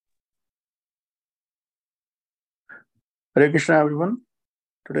Hare Krishna, everyone.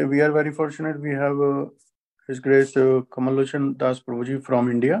 Today we are very fortunate. We have His Grace Kamal Lochan Prabhuji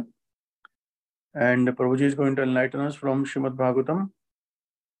from India, and Prabhuji is going to enlighten us from Srimad Bhagvatam,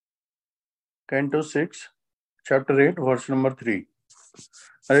 Canto 6, Chapter 8, Verse number 3.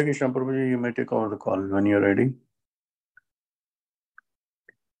 Hare Krishna, Prabhuji, you may take over the call when you are ready.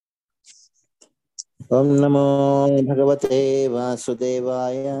 Om Namo Bhagavate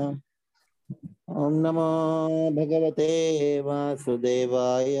Vasudevaya. Om Namo Bhagavate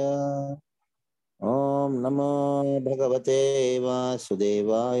Vasudevaya. Om Namo Bhagavate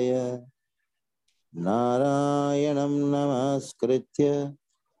Vasudevaya. Narayanam Namaskritya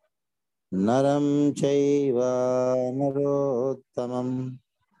Naram Chaiva Narottamam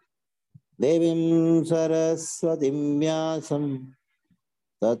Devim Saraswatim Vyasam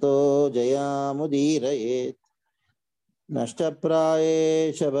Tato Jayamudiraye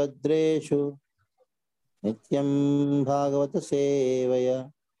Nashtaprayesha Bhadreshu Nityam Bhagavata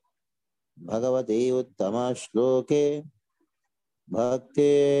Sevaya Bhagavati Uttama Shloke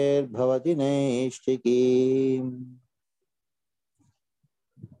Bhaktir Bhavati Naishtiki.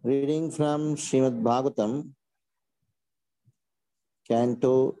 Reading from Srimad Bhagvatam,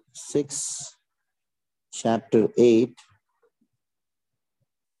 Canto 6, Chapter 8,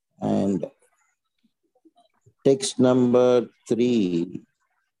 and text number 3.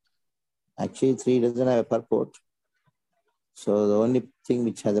 Actually, 3 doesn't have a purport. So the only thing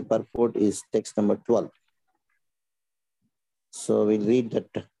which has a purport is text number 12. So we'll read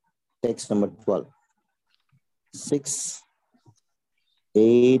that text number 12. 6,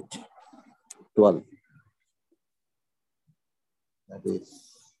 8, 12. That is,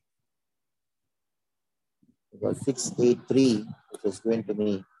 because 6, 8, 3, which is given to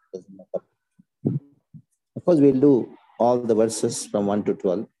me, doesn't matter. Of course, we'll do all the verses from 1 to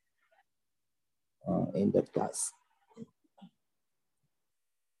 12 in that class.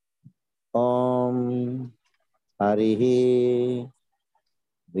 Om Harihi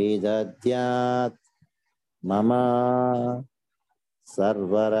Vidadyat Mama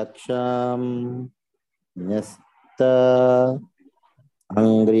Sarvaraksham Nyasta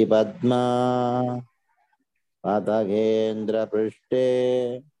Angri Padma Padagendra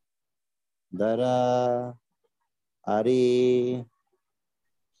Prishte Dara Ari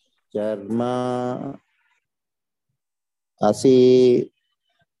Charma Asi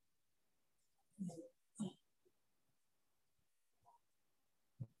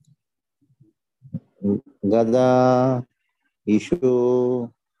Gada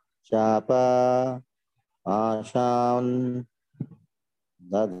Ishu Chapa Ashan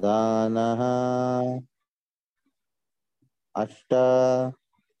Dadanaha Ashta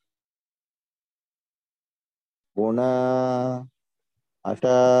Guna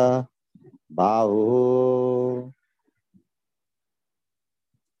Ashta Bahu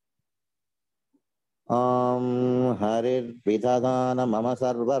Harir Vidadana Mama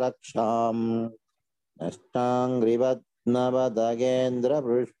Sarvaraksham Nastangrivatnavadagendra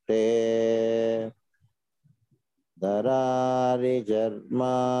Prishte Darari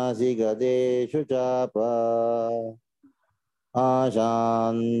Jarmasi Gadeshu Chapa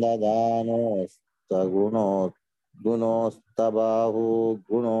Ashandadanos Gunostabahu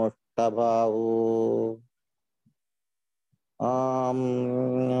Gunoshtabahu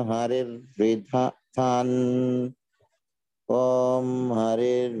Harir Vidhan Om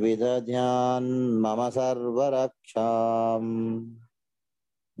Harir Vidadhyan Mama Sarvaraksham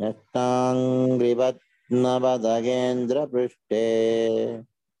Nastangrivatnavadagendra Prishte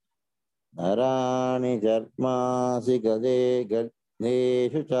Narani Jarmasi Gade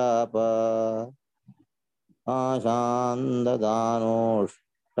Gadeshu Chapa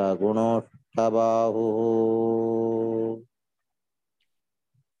Ashandadanoshta Gunoshtabahu.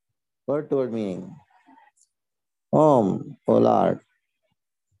 Word to word meaning. Om, O Lord,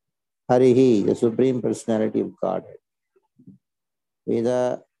 Harihi, the Supreme Personality of Godhead.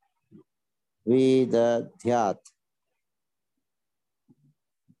 Vidadhyat,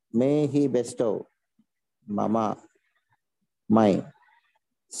 may He bestow, Mama, my,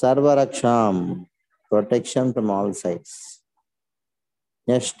 Sarvaraksham, protection from all sides.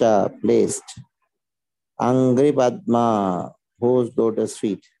 Nyashta, placed. Angri Padma, whose lotus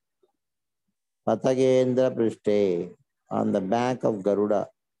feet. Patagendra Prishte, on the back of Garuda,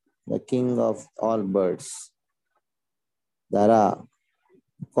 the king of all birds. Dara,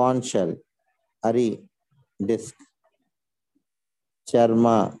 conch shell. Ari, disc.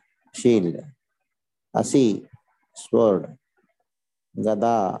 Charma, shield. Asi, sword.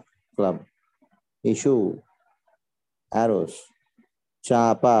 Gada, club. Ishu, arrows.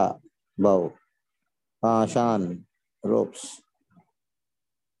 Chapa, bow. Pashan, ropes.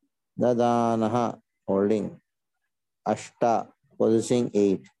 Dadanaha, holding. Ashta, possessing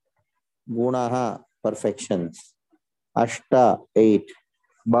 8. Gunaha, perfections. Ashta, 8.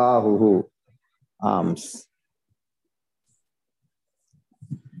 Bahuhu, arms.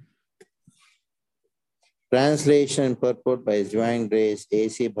 Translation and purport by His Divine Grace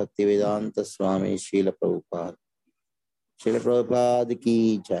A.C. Bhaktivedanta Swami Srila Prabhupada. Srila Prabhupada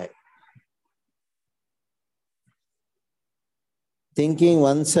ki jai. Thinking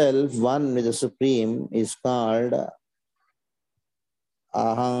oneself one with the Supreme is called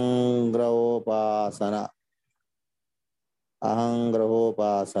Ahangrahopasana.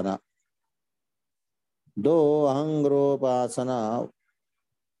 Ahangrahopasana. Though Ahangrahopasana,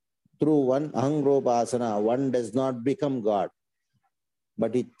 through one Ahangrahopasana, one does not become God,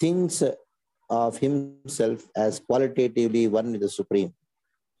 but he thinks of himself as qualitatively one with the Supreme.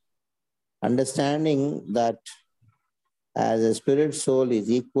 Understanding that as a spirit soul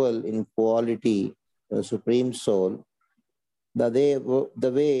is equal in quality to the Supreme Soul, the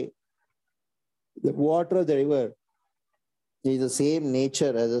way the water of the river is the same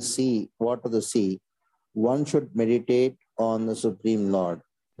nature as the sea, water of the sea, one should meditate on the Supreme Lord,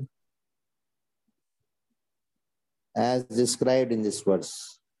 as described in this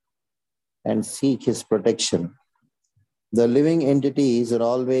verse, and seek his protection. The living entities are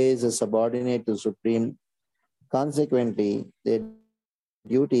always a subordinate to Supreme. Consequently, their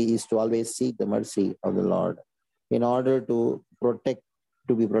duty is to always seek the mercy of the Lord in order to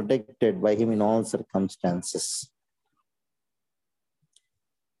be protected by him in all circumstances.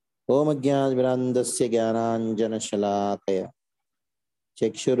 Om Ajnana-virandasya Jnananjana-shalakaya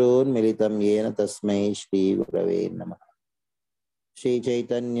Chakshurunmilitam yena tasmai Shri Gurave Namaha. Shri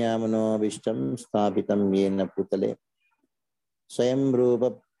Chaitanya Manobishtam Sthapitam yena putale Swayam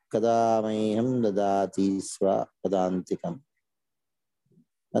Rupa Kadamayam Dadati Sva Padantikam.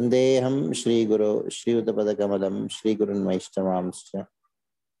 Vandeham Shri Guru Shri Uttapadakamalam Shri Gurun Vaishnavamscha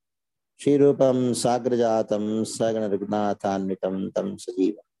Shri Rupam Sagrajatam Sagana Raghunathanvitam Tam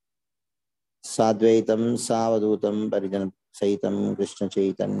Sajiva Sadvaitam Savadutam Parijan Saitam Krishna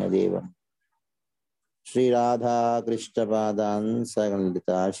Chaitanya Devam Shri Radha Krishna Padan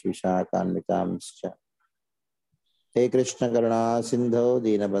Saganlita Shvishakanvitamscha. He Krishna Karuna Sindho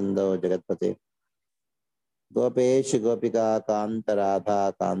Dinabandho Jagatpate Gopesh Gopika Kanta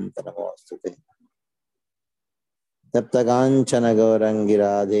Radha Kanta Namostute Taptakanchana Gaurangi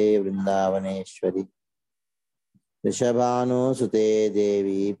Radhe Vrindavaneshwari Rishabhanu Sute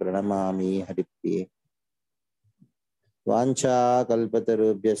Devi Pranamami Haripriye Vancha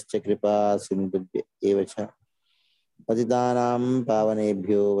Kalpatarubhyascha Kripa Sindhubhya Evacha Patitanam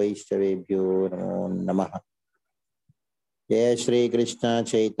Pavanebhyo Vaishnavebhyo Namo Namaha. Jai Shri Krishna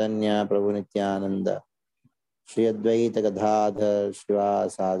Chaitanya Prabhu Nityananda Shri Advaita Gadadhar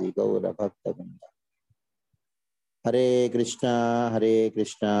Srivasadi Gaura Bhakta Vrinda. Hare Krishna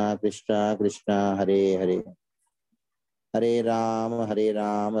Krishna Krishna Hare Hare Hare Ram Ram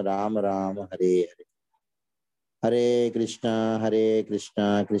Ram Hare Hare. Hare Krishna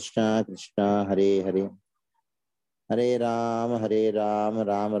Krishna Krishna Hare Hare. Hare Ram Ram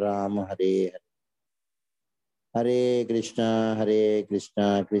Ram Hare Hare. Hare Krishna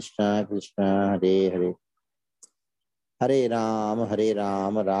Krishna Krishna Hare Hare. Hare Ram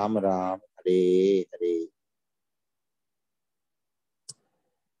Ram Ram Hare Hare.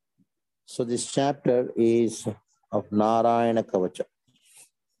 So this chapter is of Narayana Kavacha,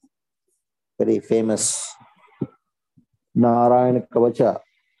 very famous Narayana Kavacha,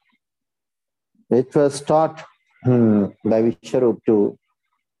 which was taught by Vishwarup to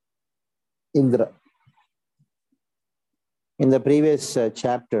Indra. In the previous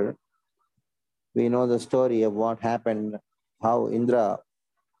chapter, we know the story of what happened, how Indra,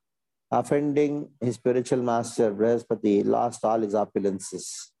 offending his spiritual master Brihaspati, lost all his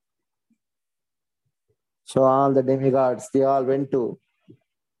opulences. So all the demigods, they all went to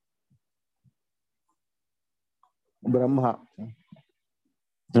Brahma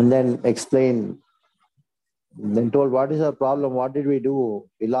and then explained, then told, what is our problem? What did we do?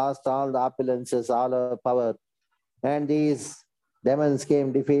 We lost all the opulences, all our power. And these demons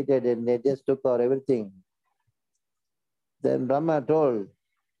came defeated and they just took our everything. Then Brahma told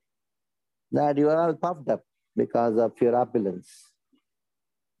that you are all puffed up because of your opulence.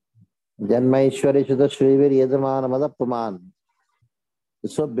 Janmaishwari Shuddha Shrivir Yadamana Madapuman. You're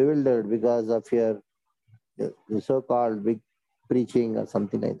so bewildered because of your so-called big preaching or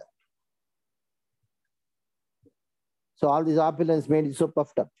something like that. So all these opulence made you so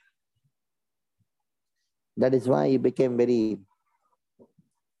puffed up. That is why you became very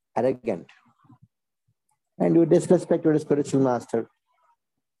arrogant. and you disrespect your spiritual master.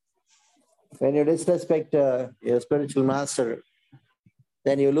 When you disrespect your spiritual master,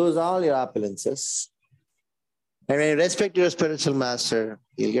 then you lose all your opulences. And when you respect your spiritual master,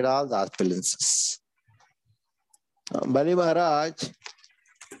 you'll get all the opulences. Bali Maharaj,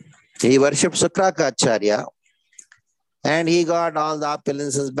 he worshipped Sukrakacharya, and he got all the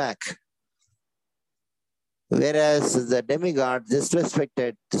opulences back. Whereas the demigod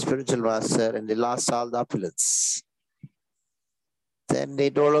disrespected the spiritual master and they lost all the opulence. Then they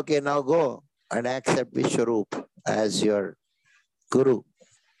told, okay, now go and accept Vishwarup as your guru.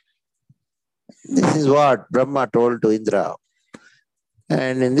 This is what Brahma told to Indra.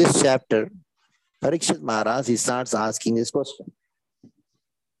 And in this chapter, Parikshit Maharaj, he starts asking this question.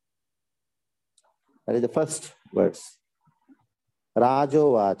 That is the first verse.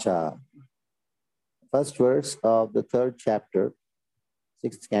 Rajo Vacha. First verse of the third chapter,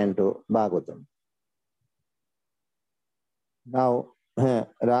 6th canto, Bhagavatam. Now,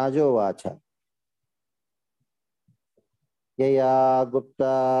 Rajo Vacha. Yaya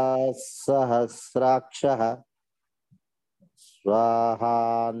Gupta Sahasrakshaha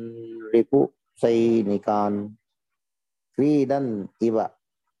Swahan Ripu Sainikan Kridan Iva.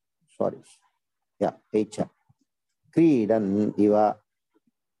 Sorry. Yeah, Echa. Kridan Iva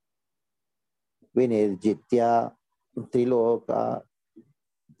Vinirjitya Trilokya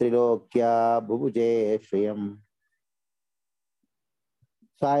Bhubuje Shriyam.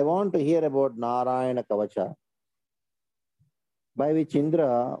 So I want to hear about Narayana Kavacha, by which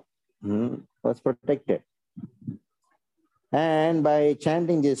Indra was protected. And by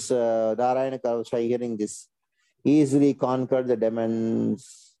chanting this Narayana Kavacha, hearing this, easily conquered the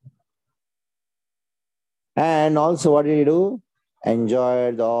demons. And also what did he do?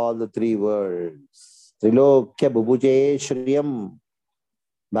 Enjoyed all the three words. Trilokya Bhubuje Shriyam.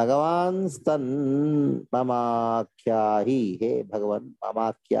 Bhagavan Stan Mama Kyahi. Hey Bhagavan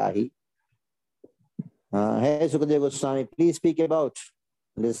Mama Kyahi. Hey Sukadeva Goswami, please speak about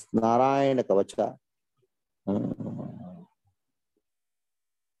this Narayana Kavacha.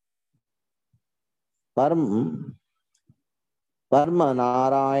 Parma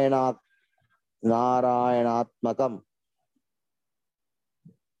Narayanatmakam.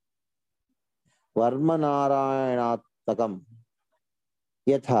 Varma Narayanatmakam.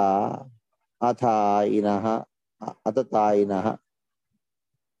 Yatha Athainaha Atatainaha.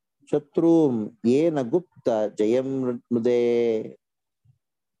 Shatrum Yena Gupta Jayam Mude.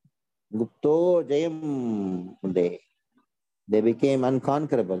 Gupto Jayam Mude. They became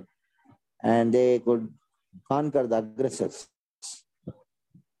unconquerable and they could conquer the aggressors.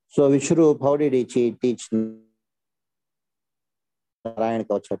 So Vishwarup, how did he teach Narayana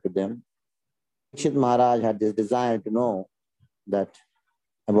Kavacha to them? Parikshit Maharaj had this desire to know that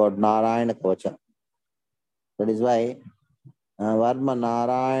about Narayana Kavacha. That is why Varma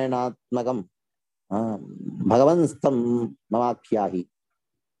Narayanatmakam Bhagavanstam Mamakyahi.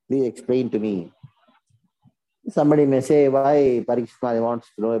 Please explain to me. Somebody may say, why Parikshit Maharaj wants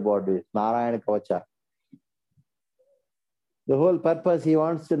to know about this Narayana Kavacha? The whole purpose, he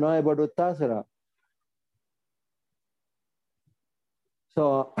wants to know about Uttasara.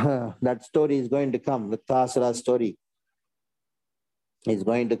 So that story is going to come, Uttasara story is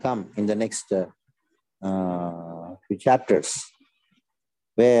going to come in the next few chapters,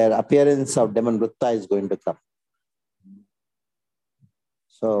 where appearance of demon Vrutta is going to come.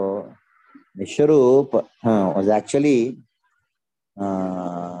 So Vishwarup was actually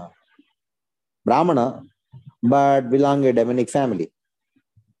Brahmana, but belonged to a demonic family.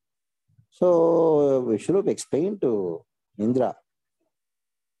 So Vishwarup explained to Indra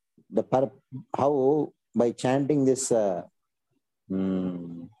how by chanting this Narayana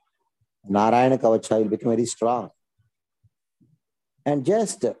Kavacha will become very strong. And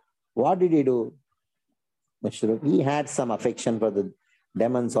just what did he do? Vishwarup, he had some affection for the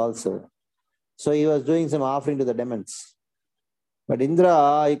demons also. So he was doing some offering to the demons. But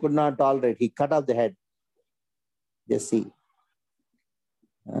Indra, he could not tolerate. He cut off the head. Just see.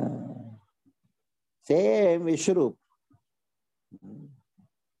 Same Vishwarup.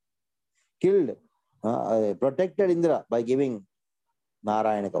 Killed, protected Indra by giving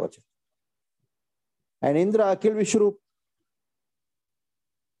Narayana Kavacha. And Indra killed Vishwarup.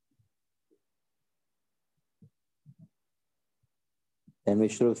 Then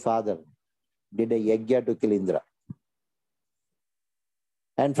Vishwarup's father did a yajna to kill Indra.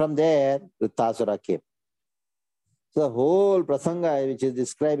 And from there, Uttasara came. So the whole prasanga which is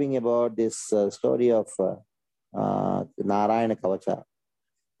describing about this story of Narayana Kavacha,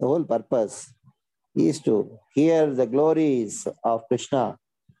 the whole purpose is to hear the glories of Krishna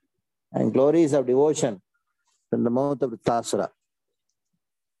and glories of devotion from the mouth of Vrittasura.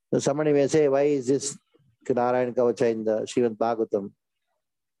 So somebody may say, why is this Narayana Kavacha in the Srimad Bhagavatam,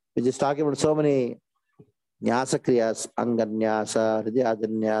 which is talking about so many Nyasa Kriyas, Anganyasa,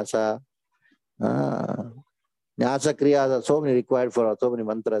 Hridayadanyasa, Nyasa Kriyas are so many required for so many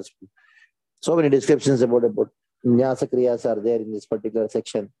mantras. So many descriptions about Nyasa Kriyas are there in this particular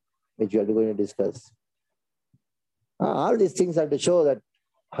section, which we are going to discuss. All these things are to show that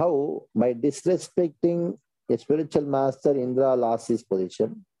how by disrespecting a spiritual master, Indra lost his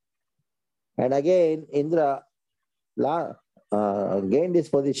position. And again, Indra gained his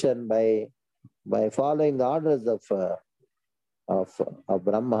position by following the orders of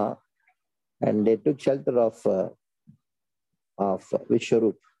Brahma, and they took shelter of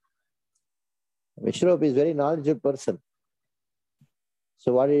Vishwarup. Vishwarup is a very knowledgeable person.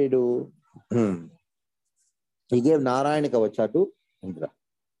 So what did he do? He gave Narayana Kavacha to Indra.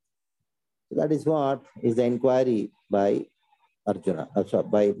 So that is what is the inquiry by Arjuna,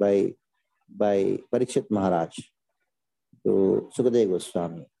 by Parikshit Maharaj to Sukadeva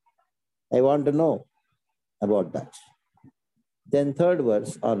Goswami. I want to know about that. Then third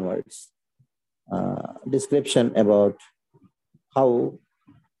verse onwards, description about how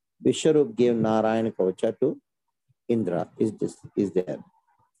Vishwarup gave Narayana Kavacha to Indra is there.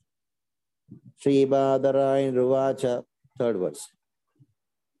 Sri Badarayana Ruvacha, third verse.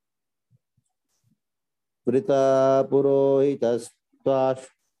 Vrita Purohitas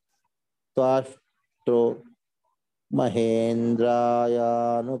Twashtro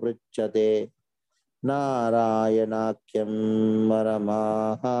Mahendraya Nuprichate Narayanakyam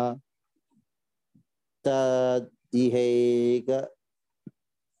Maramaha Tadiheka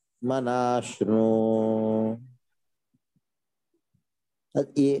Manashnu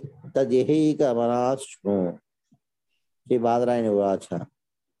Tadiheka Manashnu. Sri Badarayana Ruvacha.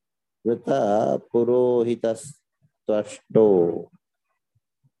 Vrita Purohitas Twashto.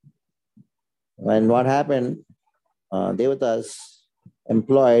 And what happened? Devatas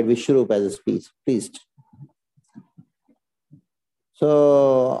employed Vishwarup as a priest.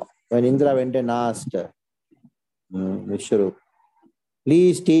 So when Indra went and asked Vishwarup,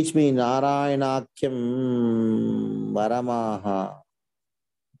 please teach me Narayanakyam Varamaha.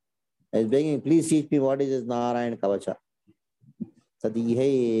 I was begging, please teach me what is this Narayana Kavacha.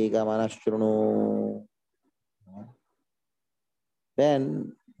 Tadiheka Manashrunu.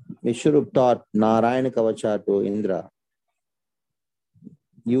 Then Vishwarup taught Narayana Kavacha to Indra.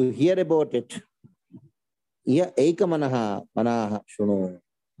 You hear about it. Ekamanaha Manaha Shunu.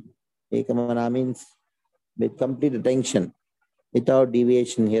 Ekamana means with complete attention, without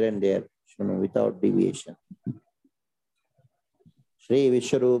deviation here and there. Shunu, without deviation. Shri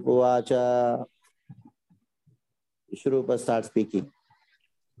Vishwarupa Vacha. Vishwarupa starts speaking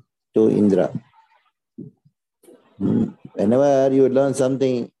to Indra. Whenever you learn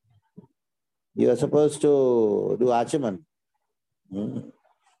something, you are supposed to do achaman.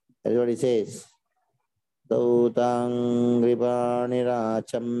 That's what he says. Tautang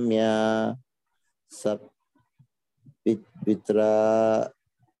Gripanirachamya Sap Vitra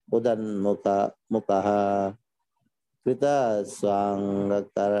Udan Mukaha Krita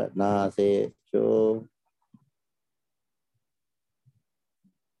Swangakar se Cho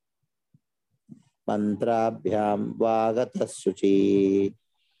Mantrabhyam Vagatas Suchi.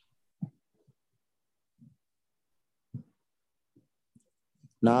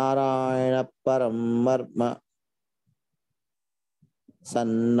 Narayana Paramarma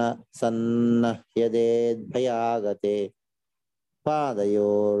Sanna Yaded Bhayagate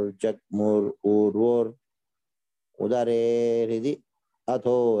Padayor Jakmur Urvor Udare Ridi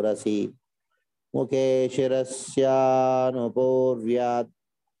Athorasi Muke Shirasyanupur Vyad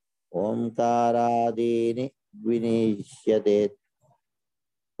Omkaradini Vinisyadet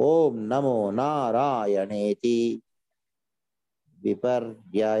Om Namo Narayaneti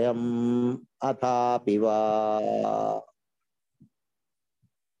Viparyayam Athapiva.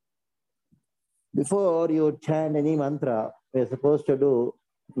 Before you chant any mantra, we are supposed to do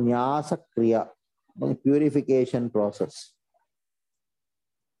Nyasa Kriya, purification process.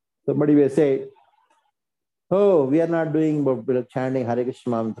 Somebody will say, oh, we are not doing chanting Hare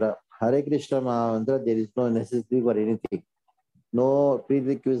Krishna mantra. Hare Krishna mantra, there is no necessity for anything. No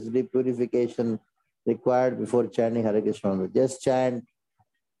prerequisite purification required before chanting Hare Krishna mantra. Just chant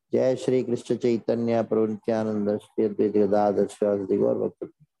Jai Shri Krishna Chaitanya Prabhu Nityananda Shri Advaita Gadadhar Srivasadi Gaur Bhakta.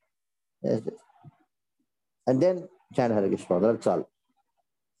 Yes. And then chant Hare Krishna mantra, that's all.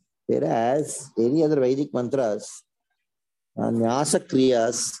 Whereas any other Vedic mantras, Nyasa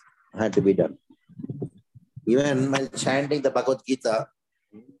Kriyas had to be done. Even while chanting the Bhagavad Gita,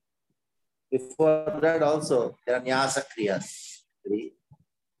 Before that also, there are nyasa kriyas to be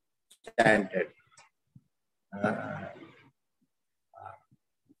chanted.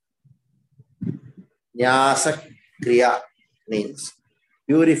 Nyasa kriya means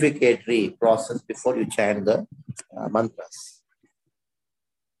purificatory process before you chant the mantras.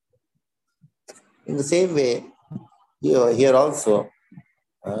 In the same way, here also,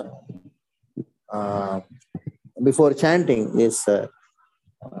 before chanting this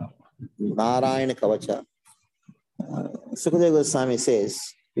Narayana Kavacha, Sukadeva Goswami says,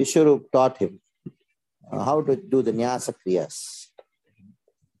 Vishwarup taught him how to do the Nyasa Kriyas.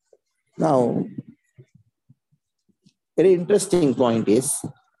 Now, very interesting point is,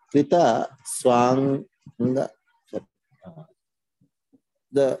 Krita Swanga.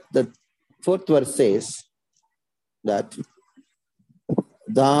 The fourth verse says that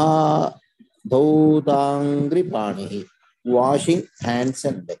Da Dhautangri Pani, washing hands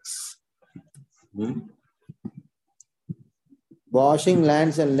and legs. Washing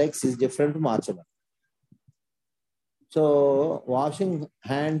hands and legs is different from Achama. So, washing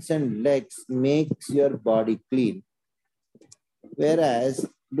hands and legs makes your body clean, whereas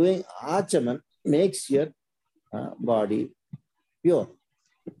doing Achaman makes your body pure.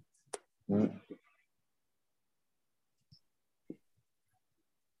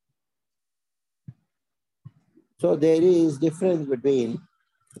 So, there is difference between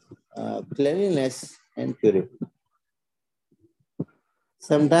cleanliness and purity.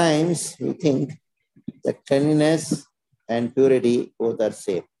 Sometimes we think that cleanliness and purity both are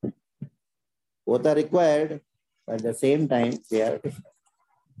same. Both are required, but at the same time they are different.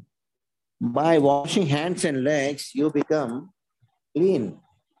 By washing hands and legs, you become clean.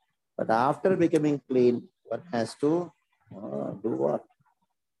 But after becoming clean, one has to do what?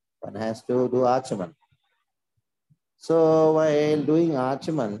 One has to do Achaman. So while doing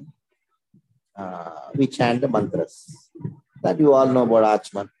Achaman, we chant the mantras. That you all know about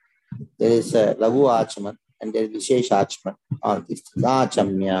Achaman. There is a Lagu Achaman and there is Vishesh Achaman. All these things.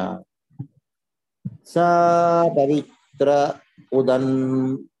 Achamya. Sa pavitra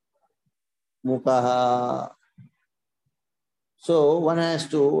udan mukaha. So one has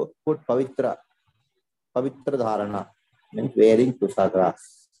to put pavitra dharana, means wearing tusagras.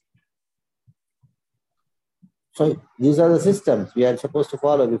 So these are the systems we are supposed to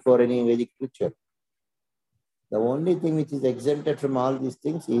follow before any Vedic ritual. The only thing which is exempted from all these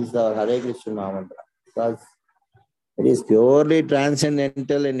things is the Hare Krishna mantra, because it is purely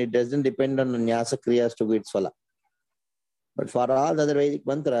transcendental and it doesn't depend on Nyasa Kriyas to its phala. But for all the other Vedic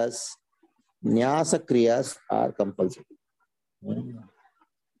mantras, Nyasa Kriyas are compulsory.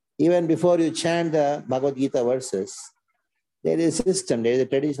 Even before you chant the Bhagavad Gita verses, there is a system, there is a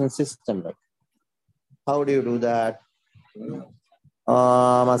traditional system. Like, how do you do that?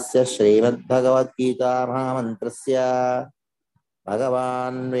 Asya Srimad Bhagavad Gita Mahamantrasya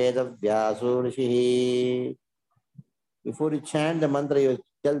Bhagavan Veda Vyaso Rishi. Before you chant the mantra, you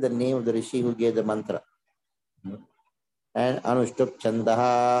tell the name of the Rishi who gave the mantra. And Anushtup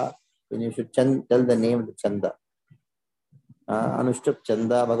Chandaha, then you should tell the name of the Chanda. Anushtup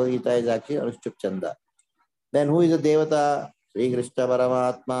Chanda, Bhagavad Gita is actually Anushtup Chanda. Then who is the Devata? Sri Krishna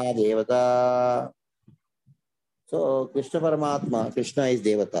Paramatma Devata. So Krishna Paramatma, Krishna is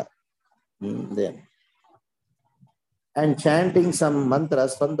Devata. Then. And chanting some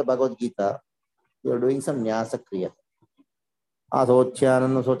mantras from the Bhagavad Gita, you are doing some Nyasa Kriya.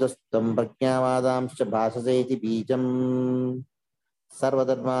 Asochyanana Sochastam Prakyavadamscha Bhasase iti Bijam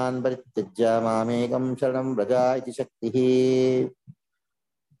Sarvadharman Parittajya Mamekam Sharanam Vraja iti Shaktihi.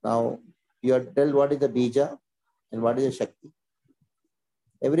 Now, you are tell what is the Bija and what is the Shakti.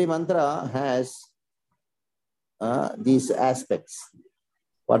 Every mantra has these aspects.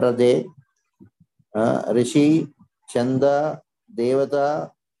 What are they? Rishi, Chanda,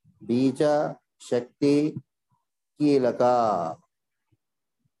 Devata, Bija, Shakti, Kilaka.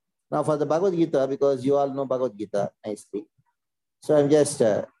 Now for the Bhagavad Gita, because you all know Bhagavad Gita nicely, so I'm just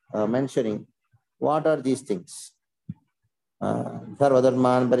mentioning what are these things.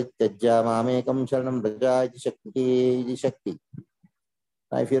 Sarvadharman Parittajya Mamekam Sharanam Vraja iti Shakti.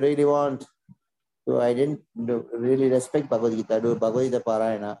 Now if you really want to, I didn't really respect Bhagavad Gita, do Bhagavad Gita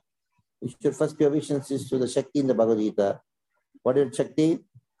Parayana, you should first pay obeisances to the Shakti in the Bhagavad Gita. What is Shakti?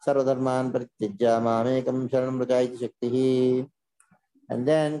 Sarvadharman Parittajya Mamekam Sharanam Vraja iti Shakti. And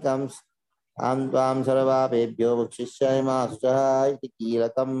then comes Amtvam Sarvabhebhyo Bhakshishayama Suchaha iti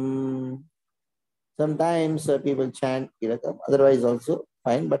Kilakam. Sometimes people chant Kilakam, otherwise also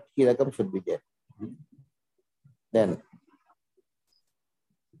fine, but Kilakam should be there. Then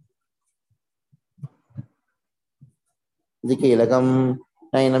the Kilakam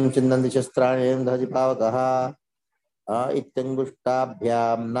Nainam Chindanti Shastrani Dhaji Pavakaha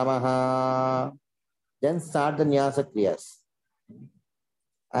Itangushtabhyam Namaha. Then start the Nyasa Kriyas.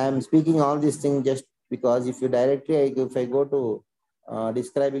 I am speaking all these things just because if you directly, if I go to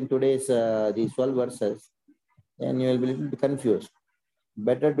describing today's these 12 verses, then you will be a little bit confused.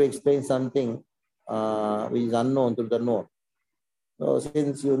 Better to explain something which is unknown to the known. So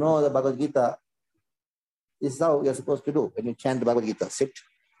since you know the Bhagavad Gita, this is how you're supposed to do when you chant the Bhagavad Gita. Sit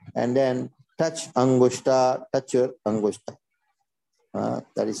and then touch Angushta, touch your Angushta.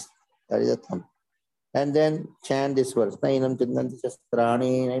 That is a thumb. And then chant this verse. Nainam Chindanti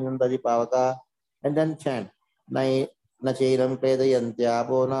Shastrani, Nainam Daji Pavaka, and then chant. Nachairam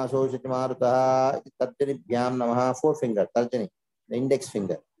Pedayantyapo Naso Shitimaruta, Tarjanibhyam Namaha, 4-finger, Tarjani, the index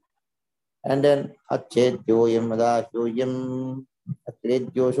finger. And then Achetyoyam Madahyoyam,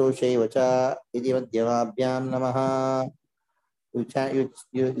 Atredyosho Shaivacha, Idivadyamabhyam Namaha. You chant,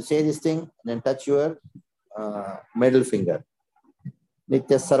 you say this thing and then touch your middle finger.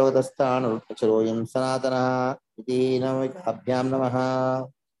 Nitya Sarvadasthan Charoyam Sanatana Iti Namikabhyam Namaha.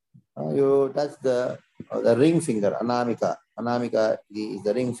 You touch the ring finger, Anamika. Anamika is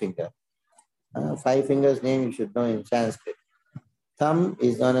the ring finger. 5 fingers name you should know in Sanskrit. Thumb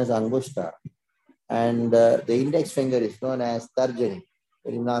is known as Angushta, and the index finger is known as Tarjani,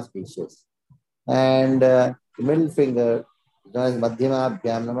 very inauspicious. And the middle finger is known as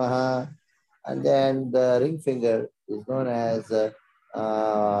Madhyamabhyam Namaha, and then the ring finger is known as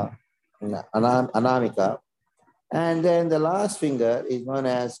Anamika, and then the last finger is known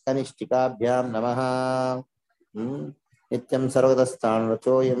as Kanishtikabhyam Namaha. Nityam Sarvadasthan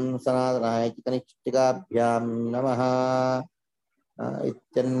Rachoyam Sanatana Kanishtikabhyam Namaha.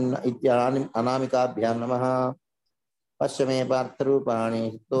 Anamikabhyam Namaha. Paschame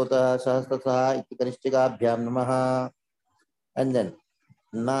Partharupani Tota Sahasrataha Iti Kanishtikabhyam Namaha. And then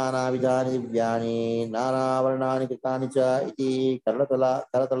Nana Vidani Vyani Nana Varnani Kritani Cha Iti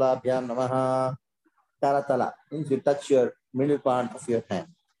Karatalabhyam Namaha. Karatala means you touch your middle part of your hand.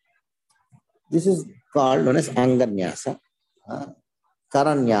 This is called known as Anganyasa.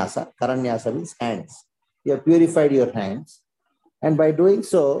 Karanyasa. Karanyasa means hands. You have purified your hands. And by doing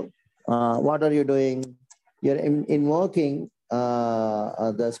so, what are you doing? You're invoking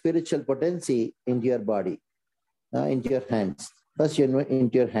the spiritual potency into your body, into your hands. First, you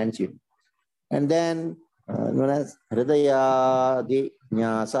into your hands. And then, known as Hridaya Di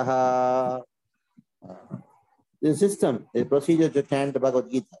Nyasaha. The system, the procedure to chant the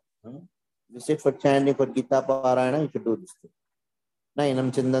Bhagavad Gita. You sit for chanting for Gita Parayana, you should do this thing.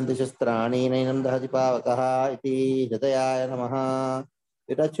 Nainam Chindanti Shastrani, Nainam Dahati Pavakaha, Iti Hridaya Namaha.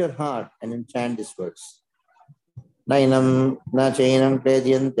 You touch your heart and then chant this verse. Nainam Nachainam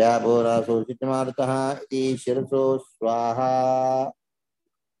Predyantyabo Raso Shitimartaha, Iti Shiraso Swaha.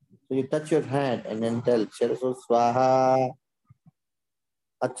 So you touch your hand and then tell Shiraso Swaha.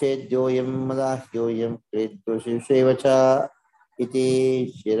 Achetyoyam Madahyoyam Kredoshivacha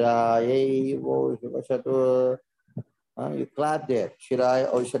Iti Shirayai Voshatu. You clap there, Shirai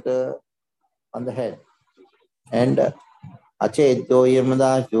Oshata on the head. And Achetyoyam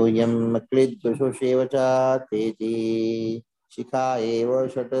Madahyoyam Kredoshivacha Teti Shikaye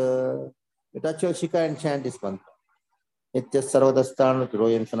Voshatu. You touch your Shika and chant this mantra. Nitya Sarvadasthan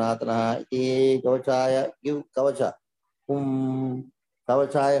Royam Sanatana Iti Kavachaya, give Kavacha.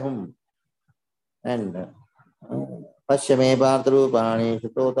 Kavachaya hum. And Paschame Partharupani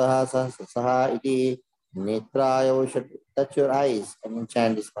Shutotaha Saha Iti Netraya should touch your eyes and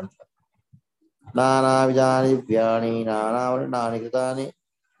chant this mantra. Nana Vijani Vyani Nana Varnani Kritani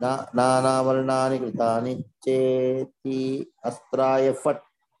Nana Varnani Kritani Cheti Astraya Fat.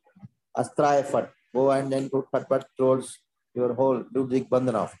 Astraya Fat. Go and then put Fat towards your whole Ludwig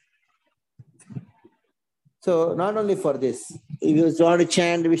Bandhanov. So not only for this, if you want to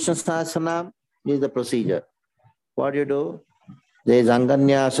chant Vishnu Sahasranam, this is the procedure. What you do? There is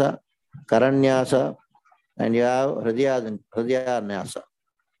Anganyasa, Karanyasa, and you have Hridayanyasa.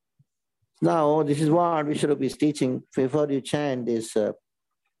 Now, this is what Vishwarup is teaching. Before you chant this, that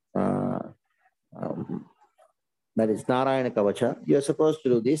is Narayana Kavacha, you are supposed to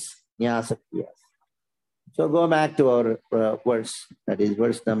do this Nyasa Kriyas. So go back to our verse, that is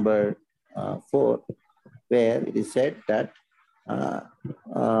verse number 4, where it is said that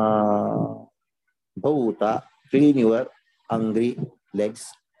Bhauta, clean your angry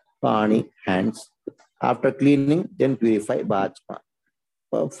legs, pani, hands. After cleaning, then purify Bhajma.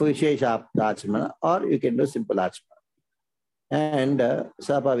 Vishesha Achmana, or you can do simple Achmana. And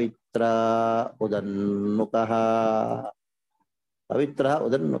Sapavitra Udannukaha. Pavitra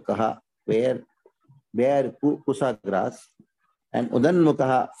Udannukaha, where kusa grass, And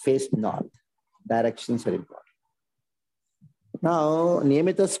Udanmukha faced north. Directions are important. Now,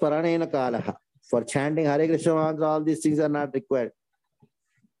 Niyamita Sparanena Kalaha. For chanting Hare Krishna mantra, all these things are not required.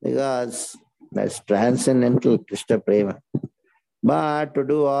 Because that's transcendental Krishna Prema. But to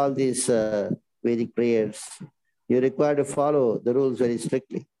do all these Vedic prayers, you require to follow the rules very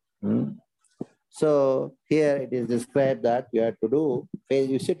strictly. So here it is described that you have to do,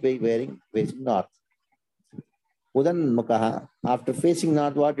 you sit facing north. Udanmukha. After facing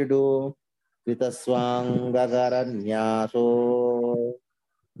north, what you do? Kritaswangagarannyaso.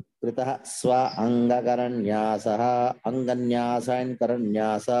 Krita swa angagaranyasa. Anganyasa and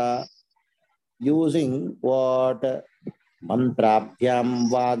karanyasa. Using what? Mantrabhyam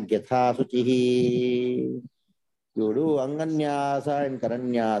vagyatha suchihi. You do anganyasa and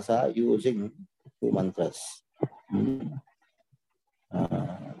karanyasa using two mantras.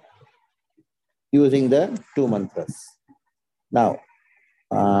 Using the two mantras. Now,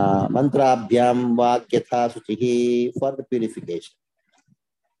 mantrabhyam vagyatha suchihi for the purification.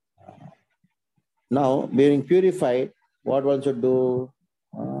 Now, being purified, what one should do?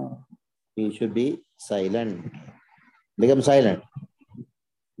 He should be silent. Become silent.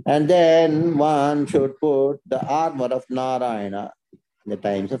 And then one should put the armor of Narayana in the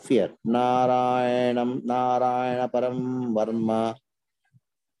times of fear. Narayanam, Narayana Param Varma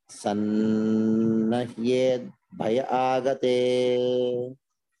Sannahyed Bhaya Agate.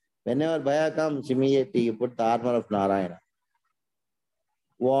 Whenever Bhaya comes, immediately you put the armor of Narayana.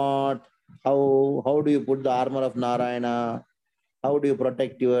 What? How do you put the armor of Narayana? How do you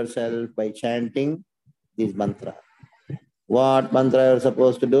protect yourself? By chanting this mantra. What mantra you are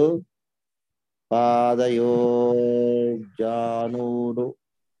supposed to do? Padayor Januru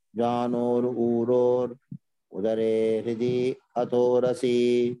Uror Udare Hridi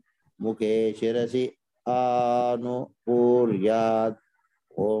Atorasi Mukhe Shirasi Anu Puryad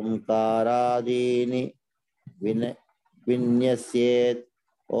Omkaradini Vinyasyet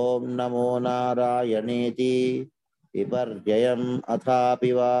Om Namo Narayaneti Viparjayam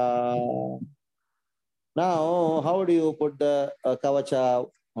Athapiva. Now, how do you put the kavacha?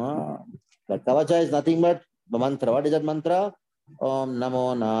 The kavacha is nothing but the mantra. What is that mantra? Om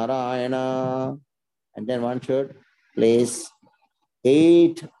Namo Narayana. And then one should place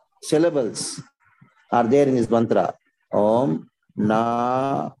 8 syllables are there in this mantra. Om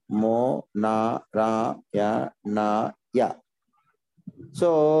Namo Narayana.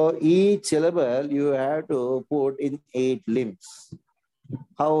 So each syllable you have to put in 8 limbs.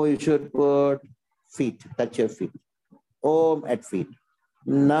 How you should put? Feet, touch your feet. Om at feet.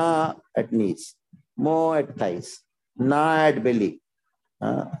 Na at knees. Mo at thighs. Na at belly.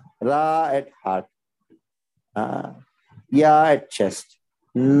 Ra at heart. Ya at chest.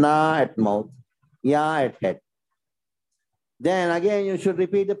 Na at mouth. Ya at head. Then again you should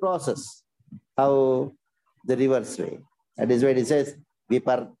repeat the process. How? The reverse way. That is where it says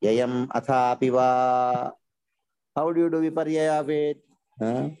Viparyayam Athapiva. How do you do Viparyaya of it?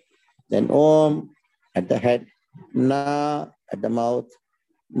 Then Om at the head, Na at the mouth,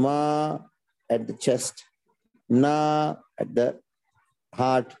 Ma at the chest, Na at the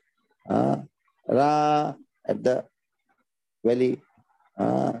heart, Ra at the belly,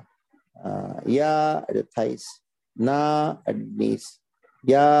 Ya at the thighs, Na at the knees,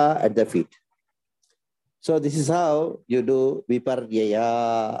 Ya at the feet. So this is how you do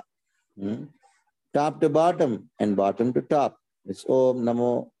Viparyaya. Top to bottom and bottom to top. It's Om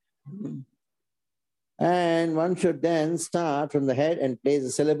Namo. And one should then start from the head and place the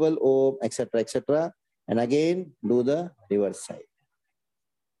syllable Om, etc., and again do the reverse side.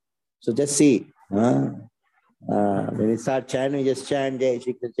 So just see. When you start chanting, just chant Jai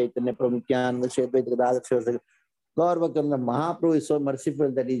Shri Krishna Chaitanya Prabhu Nityananda Shri Advaita Gadadhar Srivastava. Gaurabhaktam, the Mahaprabhu is so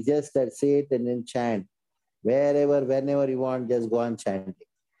merciful that he just say it and then chant. Wherever, whenever you want, just go on chanting.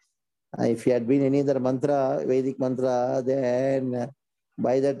 If you had been any other mantra, Vedic mantra, then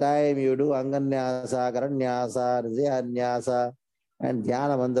by the time you do Anganyasa, Karanyasa, Rizayanyasa, and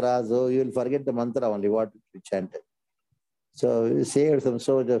Dhyana mantras, so you will forget the mantra only, what you chanted. So you saved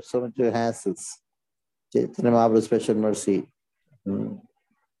so much hassles. Chaitanya Mahaprabhu's special mercy. And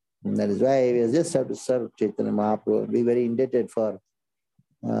that is why we just have to serve Chaitanya Mahaprabhu, be very indebted for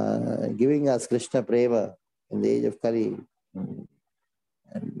giving us Krishna Prema in the age of Kali. And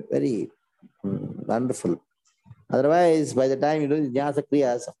very wonderful. Otherwise, by the time you do the Jnasa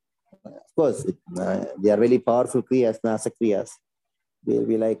Kriyas, of course, they are very powerful Kriyas, Jnasa Kriyas. They will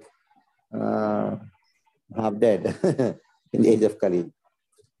be like half dead in the age of Kali.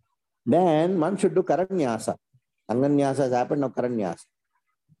 Then one should do Karanyasa. Anganyasa has happened, now Karanyasa.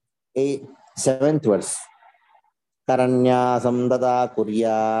 7th verse. karanyasam tata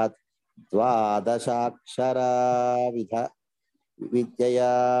kuryat dvadashakshara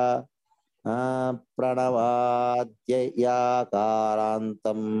vidyaya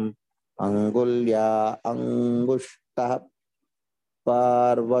pranavadyayakarantam angulya angushta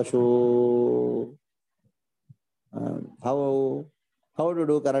parvashu. How to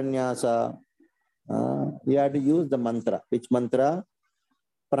do karanyasa? You have to use the mantra. Which mantra?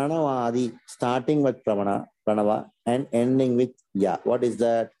 Pranavadi, starting with pranava and ending with ya. What is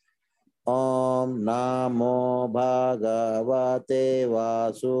that? Om Namo Bhagavate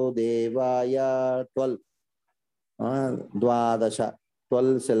Vasudevaya. 12. Dvadasha.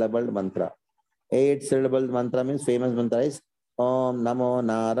 12 syllabled mantra. 8 syllabled mantra means famous mantra is Om Namo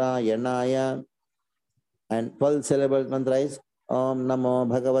Narayanaya. And 12 syllabled mantra is Om Namo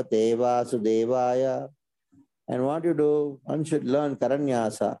Bhagavate Vasudevaya. And what you do, one should learn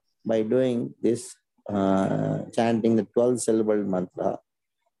Karanyasa by doing this, chanting the 12 syllabled mantra.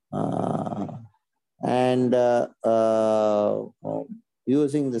 And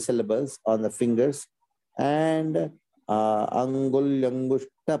using the syllables on the fingers and Angul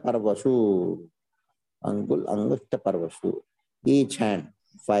Angushta Parvashu. Angul Angushta Parvashu. Each hand,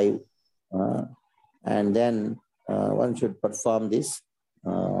 5. And then one should perform this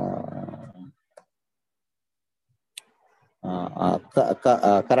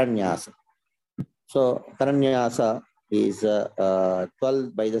Karanyasa. So Karanyasa is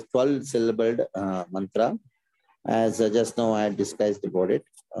 12 by the 12 syllabled mantra. As just now I had discussed about it.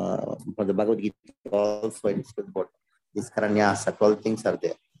 For the Bhagavad Gita also I discussed about this Karanyasa. 12 things are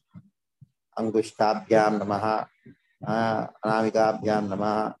there. Angushtabhyam namaha, Anamikabhyam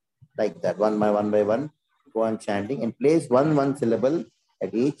namaha, like that, one by one, go on chanting and place one syllable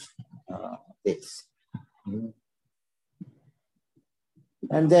at each place.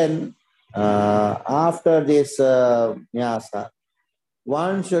 And then after this nyasa,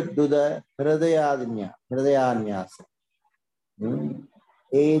 one should do the Hridayanyasa.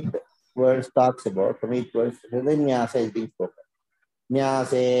 8 words talks about, from 8 words, Hridayanyasa is being spoken.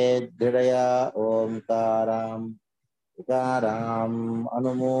 Nyase Dhridaya Omkaram Ikaram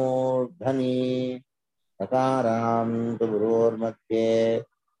Anumurdhani Nakaram Tubur Matye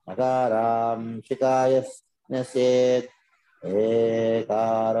Nakaram Shikayas Naset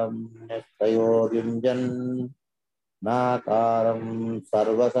Ekaram Nestayodyunjan Nakaram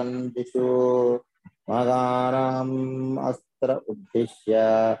Sarvasandishu Magaram Astra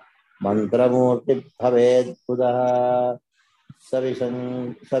Uddishya Mantramurti Bhaved Buddha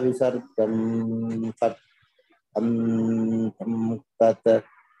Savisargam Tat Antam Tat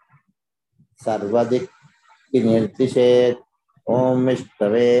Sarvadik Nirtishet Om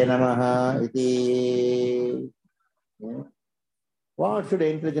Vishtave Namaha iti. What should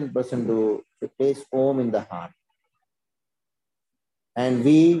an intelligent person do? To place Om in the heart and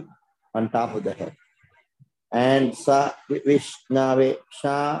V on top of the head. And Sa Vishnave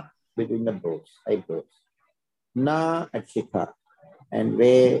Sha between the eyebrows. Na at Shikha and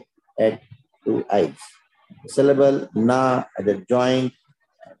Ve at 2 eyes. Syllable Na at the joint,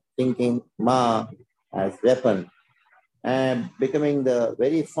 thinking Ma as weapon, and becoming the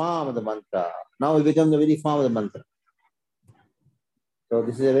very form of the mantra. Now we become the very form of the mantra. So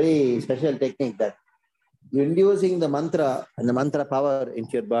this is a very special technique that you're inducing the mantra and the mantra power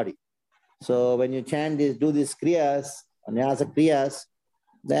into your body. So when you chant this, do these kriyas, nyasa kriyas,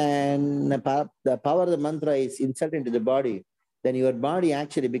 then the power of the mantra is inserted into the body. Then your body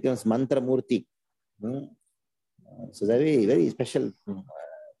actually becomes mantra murti. So it's a very, very special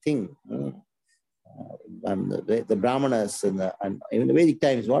thing. The Brahmanas and even the Vedic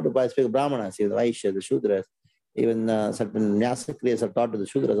times, what do I speak of Brahmanas, even the Vaishya, the Shudras, even certain Nyasa Kriyas are taught to the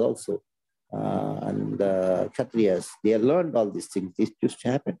Shudras also. And the Kshatriyas, they have learned all these things. These used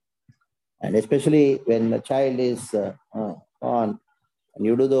to happen. And especially when a child is born, and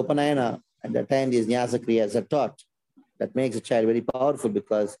you do the Upanayana, at that time these Nyasa Kriyas are taught. That makes a child very powerful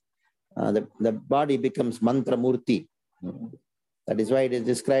because the body becomes mantra murti. That is why it is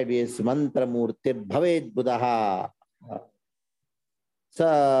described as mantra murtir bhaved buddha.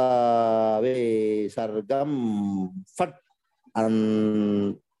 Sa ve sargam fat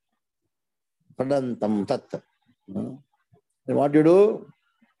an padantam tat. And what you do?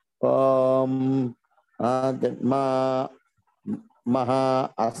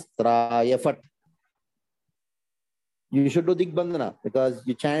 Maha astraya fat. You should do Digbandhana because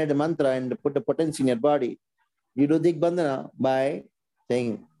you chanted the mantra and put the potency in your body. You do Digbandhana by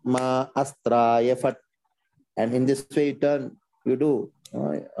saying Ma astraya fat. And in this way you do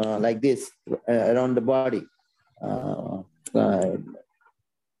like this around the body. Do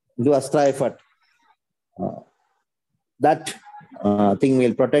astraya fat. that thing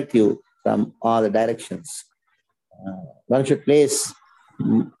will protect you from all the directions. One should place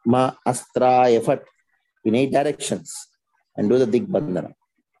ma astra effort in 8 directions and do the Digbandhana.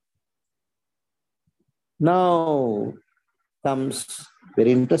 Now comes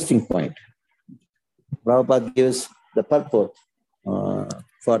very interesting point. Prabhupada gives the purport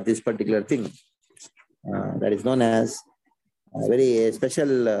for this particular thing that is known as a very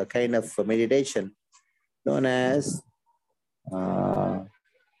special kind of meditation known as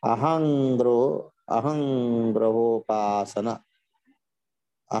ahangrahopasana.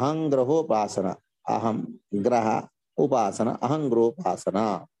 Ahangrahopasana. Aham graha upasana.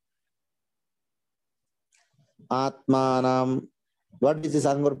 Ahangropasana. Atmanam. What is this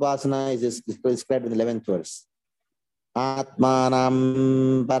Ahangropasana? Is described in the 11th verse.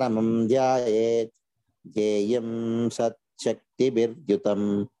 Atmanam paramam dhyayet jeyam sat shakti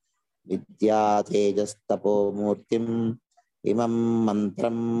birdyutam vidya tejas tapo murtim imam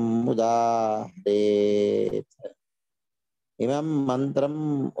mantram udaharet. Imam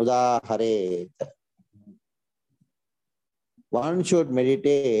mantram udaharet. One should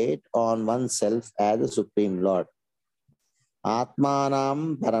meditate on oneself as the Supreme Lord.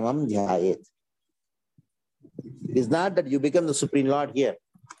 Atmanam paramam dhyayet. It is not that you become the Supreme Lord here.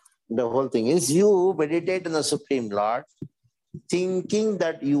 The whole thing is you meditate on the Supreme Lord, thinking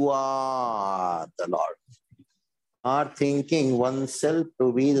that you are the Lord, or thinking oneself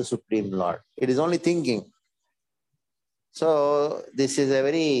to be the Supreme Lord. It is only thinking. So this is a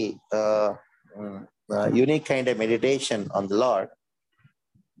very unique kind of meditation on the Lord,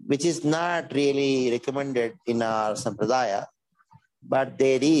 which is not really recommended in our Sampradaya, but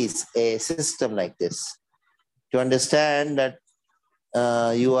there is a system like this. To understand that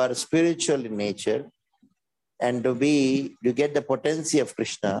you are spiritual in nature, and to get the potency of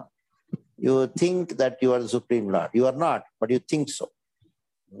Krishna, you think that you are the Supreme Lord. You are not, but you think so.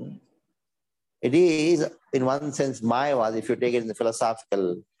 It is, in one sense, Mayavad, if you take it in the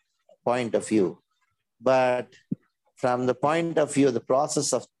philosophical point of view. But from the point of view of the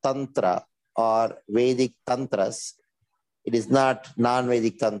process of Tantra or Vedic Tantras, it is not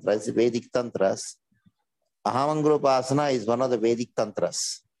non-Vedic Tantras, it's Vedic Tantras. Ahamangropasana is one of the Vedic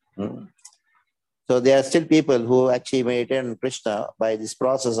Tantras. So there are still people who actually meditate on Krishna by this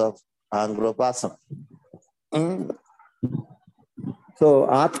process of Ahamangropasana. So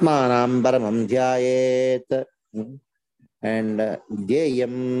Atmanam Paramam Dhyayet and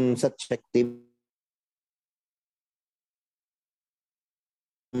Jeyam Sat Shakti.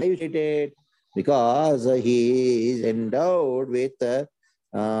 Because he is endowed with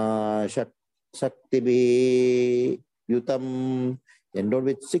Shakti Yutam, endowed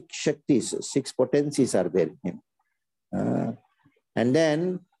with 6 Shaktis, 6 potencies are there in him. And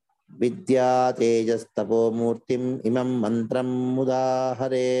then Vidya Tejas Tapo Murtim Imam Mantram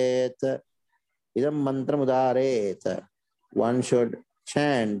Udaharet. Idam Mantram Udaharet. One should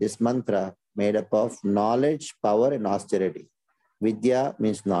chant this mantra made up of knowledge, power, and austerity. Vidya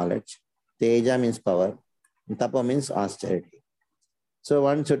means knowledge, Teja means power, and Tapa means austerity. So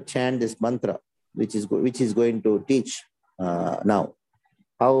one should chant this mantra, which is going to teach now.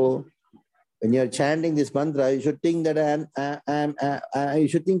 How, when you are chanting this mantra, you should think that you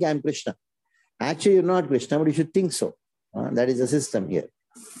should think I am Krishna. Actually, you're not Krishna, but you should think so. That is the system here.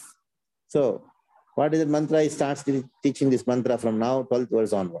 So, what is the mantra? He starts teaching this mantra from now, 12th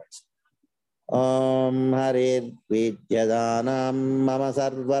verse onwards. Om Harir Vidyadanam Mama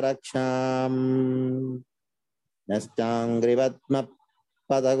Sarvaraksham Nastyangrivatma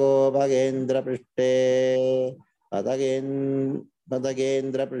Padago Bhagendra Prishte Padagendra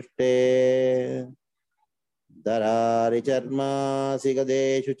Prishte Darari Charma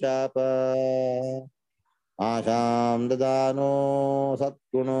Sigadeshu Chapa Asham Dadano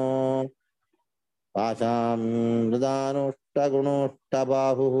Satguno Pasham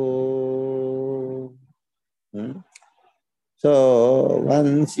Danushtagunushtabahu. So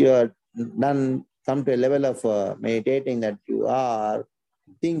once you are done, come to a level of meditating that you are,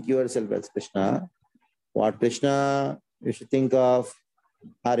 think yourself as Krishna. What Krishna? You should think of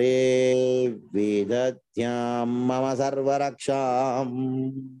Hare Vedatyam Mama Sarvaraksham.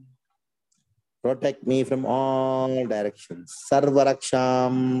 Protect me from all directions.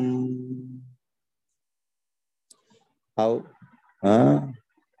 Sarvaraksham. How?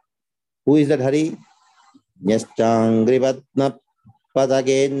 Who is that Hari? Yaschangrivatna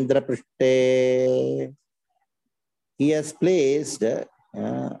Padagendra Prishte. He has placed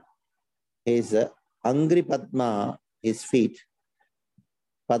his Angri Padma, his feet,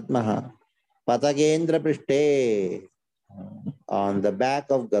 Padmaha, Padagendra Prishte, on the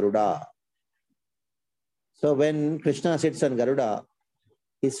back of Garuda. So when Krishna sits on Garuda,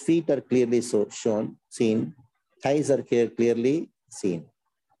 his feet are clearly seen, thighs are clearly seen.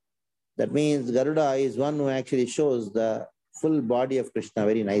 That means Garuda is one who actually shows the full body of Krishna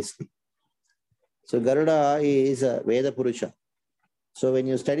very nicely. So Garuda is a Veda Purusha. So when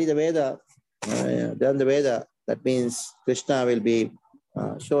you study the Veda, then the Veda, that means Krishna will be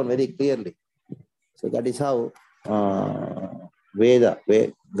shown very clearly. So that is how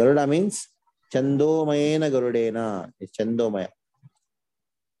Garuda means Chandomayena Garudena, is Chandomaya.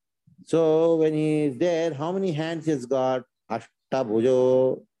 So when he is there, how many hands he has got?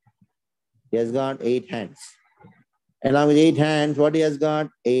 Ashtabhujo. He has got 8 hands. Along with 8 hands, what he has got?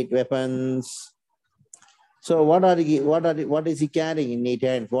 8 weapons. So what is he carrying in 8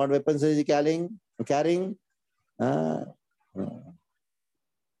 hands? What weapons is he carrying?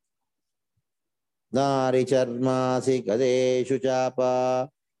 Dari charmasi gadeshu chapa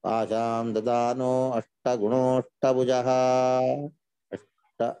pasham dadano ashtaguno ashtabujaha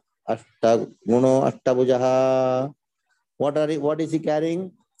ashtaguno ashtabujaha. What is he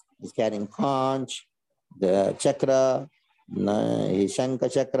carrying? He's carrying conch, the chakra, his Shankha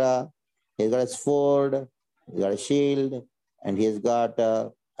chakra. He's got a sword, he's got a shield, and he's got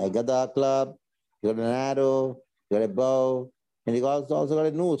a gada club, he's got an arrow, he's got a bow, and he's also got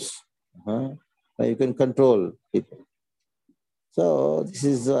a noose. Where you can control people. So this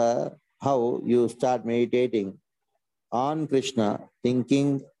is how you start meditating on Krishna,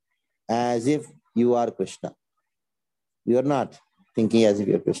 thinking as if you are Krishna. You are not thinking as if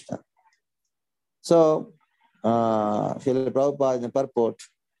you are Krishna. So, Srila Prabhupada in the purport,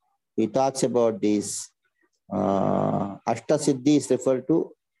 he talks about these Ashta Siddhis refer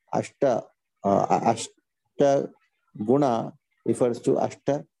to Ashta Guna refers to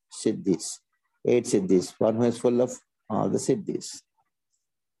Ashta Siddhis, 8 Siddhis, one who is full of all the Siddhis.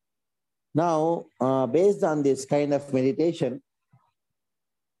 Now, based on this kind of meditation,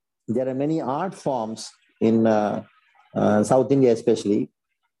 there are many art forms in South India especially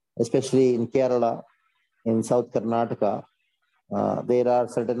in Kerala, in South Karnataka. There are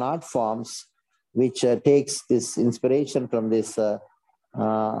certain art forms which takes this inspiration from this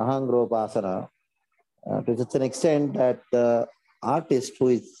Ahangropasana to such an extent that the artist who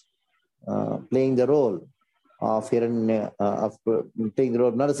is playing the role of playing the role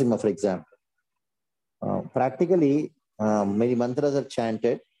of Narasimha, for example, practically many mantras are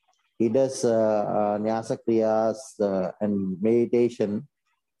chanted. He does Nyasa Kriyas and meditation,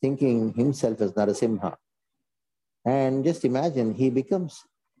 thinking himself as Narasimha. And just imagine, he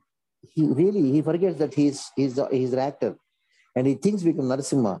forgets that he's the actor, and he thinks become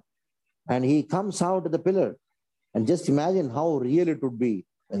Narasimha, and he comes out of the pillar. And just imagine how real it would be.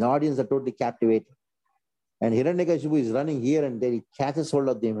 And the audience are totally captivated. And Hiranyakashipu is running here and there. He catches hold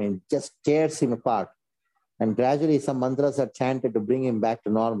of him and just tears him apart. And gradually some mantras are chanted to bring him back to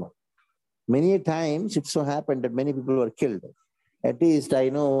normal. Many times it so happened that many people were killed. At least I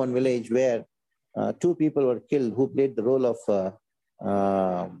know one village where 2 people were killed who played the role of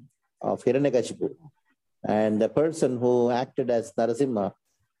Hiranyakashipu. And the person who acted as Narasimha,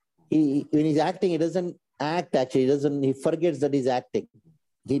 when he's acting, he doesn't act actually. He forgets that he's acting.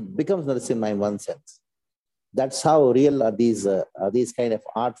 He becomes Narasimha in one sense. That's how real are these kind of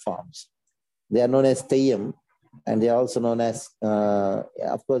art forms. They are known as Teyyam, and they are also known as,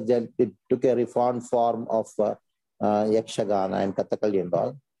 of course, they took a reformed form of Yakshagana and Kathakali and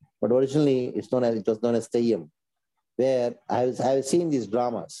all. But originally, it was known as Teyyam, where I have seen these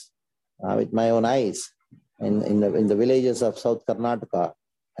dramas with my own eyes in the villages of South Karnataka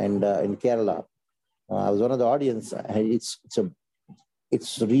and in Kerala. I was one of the audience.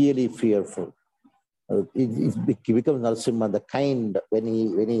 It's really fearful. It becomes Narasimha, the kind when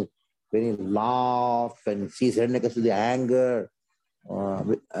he laugh and sees Hiranyakashipu, the anger.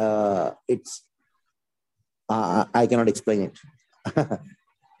 I cannot explain it.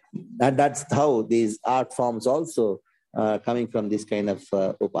 And that's how these art forms also coming from this kind of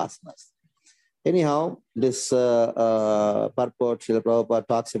upasanas. Anyhow, this purport, Srila Prabhupada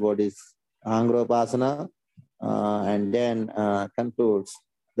talks about this Ahangropasana and then concludes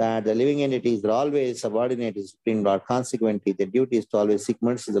that the living entities are always subordinate to Supreme Lord. Consequently, the duty is to always seek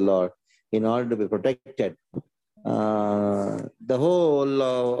mercy of the Lord in order to be protected. The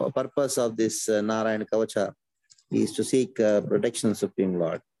whole purpose of this Narayana Kavacha is to seek protection of Supreme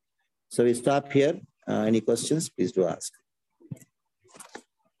Lord. So we stop here. Any questions, please do ask.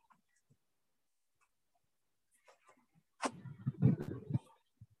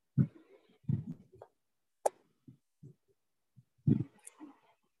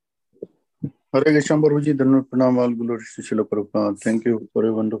 Hare Krishna, Prabhuji. Dhanavad Pranam, all glories to Srila Prabhupada. Thank you for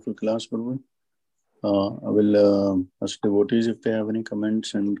a wonderful class, Prabhu. I will ask devotees if they have any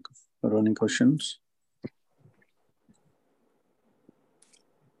comments and or any questions.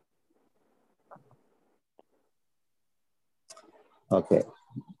 Okay.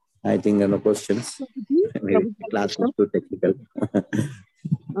 I think there are no questions. Maybe the class was too technical.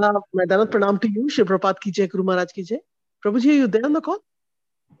 Danat pranam to you. Shri Prabhupada ki jai, Guru Maharaj ki jai. Prabhuji, are you there on the call?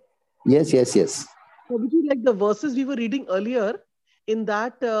 Yes. Prabhuji, like the verses we were reading earlier, in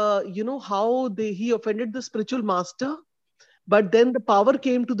that, how he offended the spiritual master, but then the power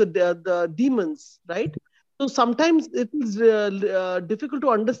came to the demons, right? So sometimes it is difficult to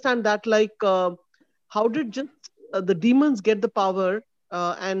understand that, like, how did just the demons get the power,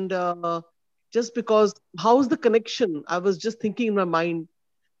 and just because, how's the connection? I was just thinking in my mind.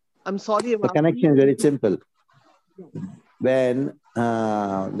 I'm sorry. The connection is very simple. When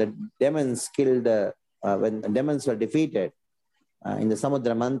the demons killed, when the demons were defeated in the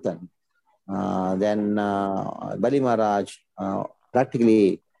Samudra Manthan, then Bali Maharaj,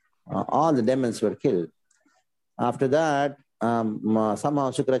 practically all the demons were killed. After that,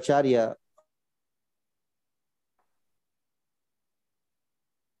 somehow Shukracharya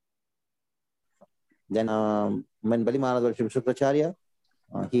then when Bali Maharaj worshipped Shukracharya,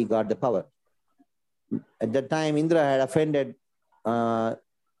 he got the power. At that time, Indra had offended our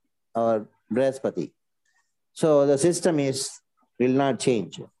Brihaspati. So the system will not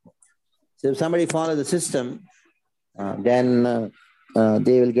change. So if somebody follows the system, then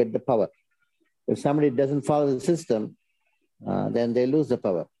they will get the power. If somebody doesn't follow the system, then they lose the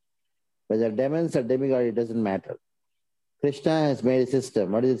power. Whether demons or demigod, it doesn't matter. Krishna has made a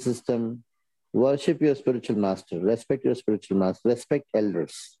system. What is the system? Worship your spiritual master, respect your spiritual master, respect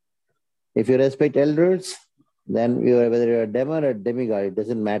elders. If you respect elders, then whether you're a demon or a demigod, it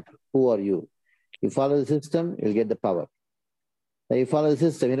doesn't matter. Who are you? You follow the system, you'll get the power. Now you follow the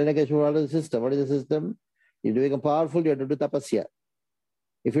system. You follow the system. What is the system? You become powerful, you have to do tapasya.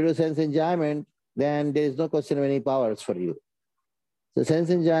 If you do sense enjoyment, then there is no question of any powers for you. So sense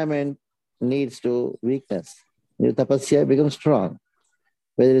enjoyment leads to weakness. Your tapasya becomes strong.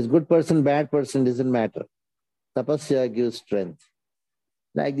 Whether it's good person, bad person, doesn't matter. Tapasya gives strength.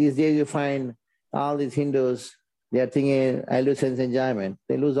 Like these days you find all these Hindus, they are thinking, I'll do sense enjoyment.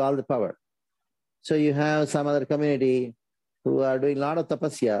 They lose all the power. So you have some other community who are doing a lot of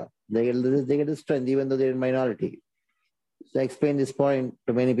tapasya. They get the strength even though they're in minority. So I explain this point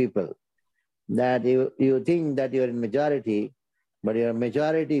to many people, that you think that you're in majority, but you're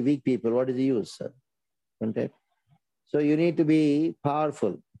majority weak people. What is the use, sir? So you need to be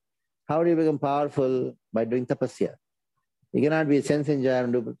powerful. How do you become powerful? By doing tapasya. You cannot be a sense enjoyer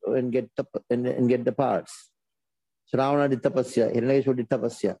and get the parts. So Ravana did tapasya, Hiranyakashipu did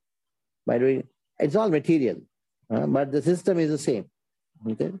tapasya. By doing, it's all material, but the system is the same.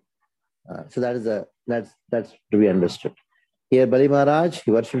 Okay, so that's to be understood. Here, Bali Maharaj,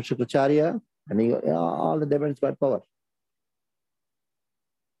 he worshipped Shukracharya, and all the demons got power.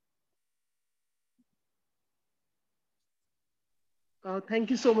 Thank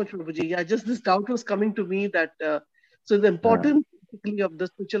you so much, Prabhuji. Yeah, just this doubt was coming to me that so the importance of the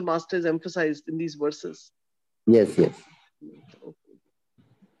spiritual master is emphasized in these verses. Yes.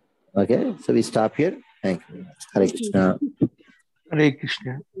 Okay, so we stop here. Thank you. Hare Krishna. Hare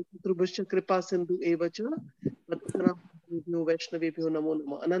Krishna. Trubhasya kripa sindhu evacha. Vaishnaveभ्यो namo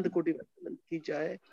namah. Ananda koti ki jai.